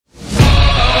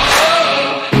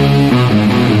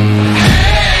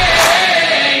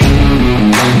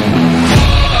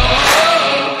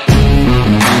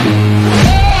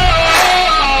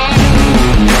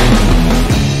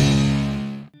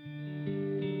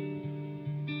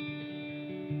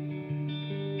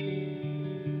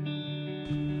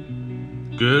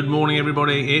Good morning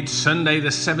everybody, it's Sunday the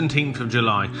 17th of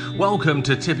July. Welcome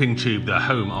to Tipping Tube, the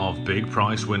home of big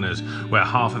price winners, where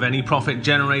half of any profit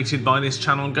generated by this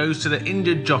channel goes to the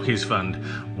Injured Jockeys Fund.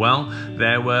 Well,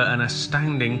 there were an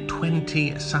astounding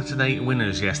 20 Saturday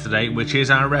winners yesterday, which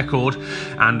is our record,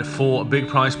 and 4 big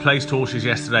price placed horses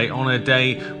yesterday on a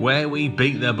day where we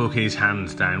beat the bookies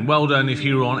hands down. Well done if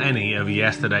you were on any of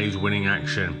yesterday's winning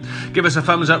action. Give us a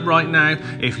thumbs up right now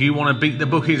if you want to beat the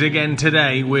bookies again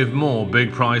today with more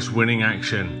big price winning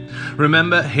action.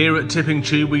 Remember, here at Tipping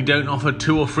Tube we don't offer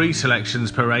 2 or 3 selections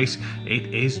per race,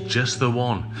 it is just the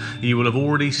one. You will have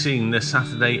already seen the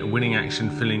Saturday winning action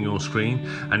filling your screen,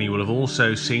 and you will have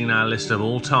also seen our list of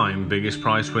all-time biggest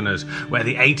price winners, where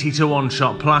the 80 to 1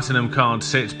 shot platinum card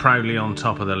sits proudly on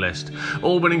top of the list.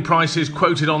 All winning prices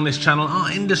quoted on this channel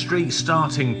are industry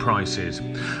starting prices.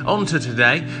 On to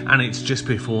today, and it's just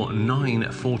before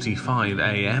 9:45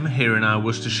 AM here in our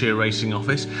Worcestershire racing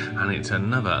office, and it's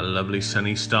another lovely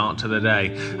sunny start to the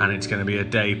day, and it's going to be a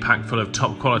day packed full of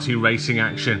top quality racing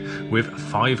action with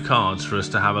 5 cards for us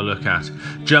to have a look at.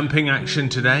 Jumping action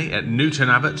today at Newton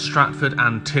Abbot, Stratford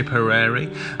and Tipperary,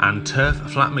 and turf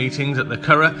flat meetings at the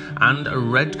Curragh and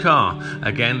Redcar.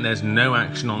 Again, there's no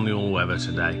action on the all-weather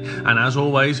today, and as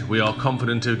always we are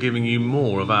confident of giving you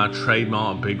more of our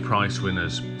trademark big price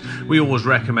winners. We always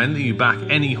recommend that you back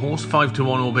any horse 5 to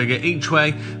 1 or bigger each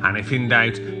way, and if in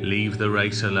doubt, leave the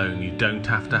race alone. You don't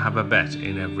have to have a bet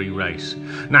in every race.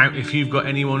 Now, if you've got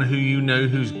anyone who you know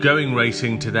who's going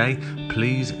racing today,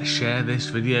 please share this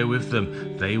video with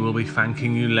them. They will be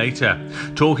thanking you later.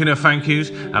 Talking of thank yous,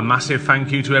 a massive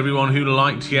thank you to everyone who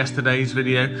liked yesterday's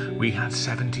video. We had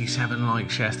 77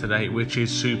 likes yesterday, which is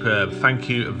superb. Thank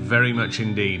you very much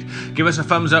indeed. Give us a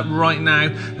thumbs up right now.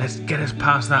 Let's get us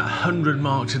past that 100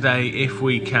 mark today if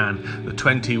we can. The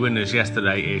 20 winners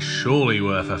yesterday is surely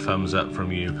worth a thumbs up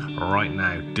from you right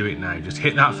now. Do it now. Just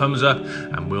hit that thumbs up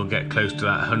and we'll get close to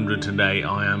that 100 today,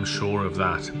 I am sure of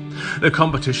that. The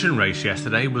competition race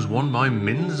yesterday was won by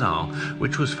Minzal,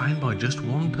 which was found by just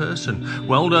one person.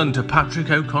 Well done to Patrick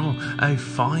O'Connell. A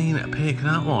fine pick,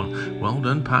 that one. Well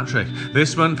done, Patrick.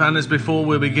 This month and as before,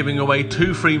 we'll be giving away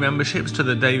 2 free memberships to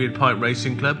the David Pipe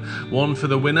Racing Club, one for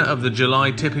the winner of the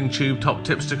July Tipping Tube Top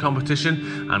Tipster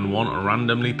competition, and one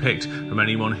randomly picked from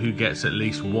anyone who gets at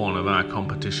least one of our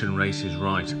competition races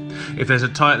right. If there's a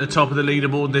tie at the top of the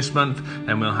leaderboard this month,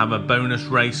 then we'll have a bonus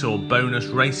race or bonus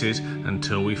races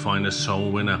until we find a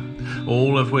sole winner.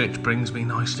 All of which brings me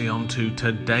nicely on to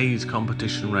today's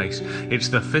competition race. It's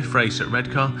the 5th race at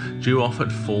Redcar, due off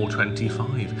at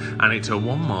 4:25, and it's a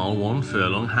 1 mile 1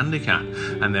 furlong handicap,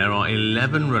 and there are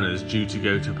 11 runners due to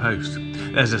go to post.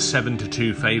 There's a 7 to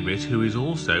 2 favourite who is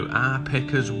also our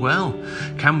pick as well.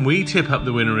 Can we tip up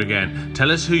the winner again?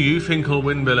 Tell us who you think will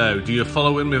win below. Do you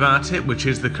follow in with our tip, which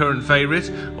is the current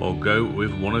favourite, or go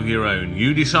with one of your own?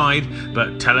 You decide,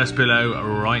 but tell us below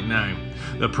right now.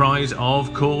 The prize,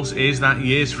 of course, is that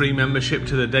year's free membership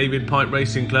to the David Pipe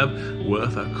Racing Club,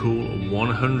 worth a cool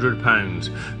 £100.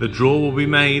 The draw will be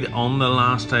made on the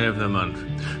last day of the month.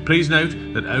 Please note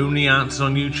that only answers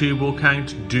on YouTube will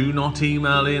count. Do not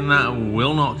email in, that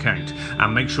will not count.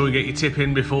 And make sure you get your tip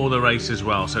in before the race as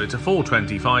well. So it's a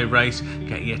 4:25 race,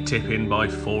 get your tip in by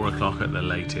 4 o'clock at the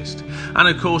latest. And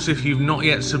of course, if you've not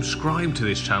yet subscribed to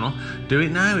this channel, do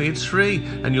it now, it's free,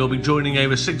 and you'll be joining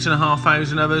over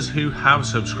 6,500 others who have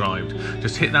subscribed.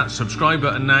 Just hit that subscribe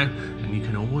button now, and you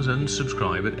can always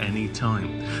unsubscribe at any time.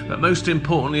 But most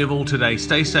importantly of all today,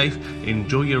 stay safe,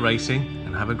 enjoy your racing,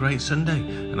 and have a great Sunday.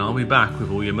 And I'll be back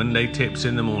with all your Monday tips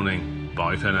in the morning.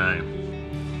 Bye for now.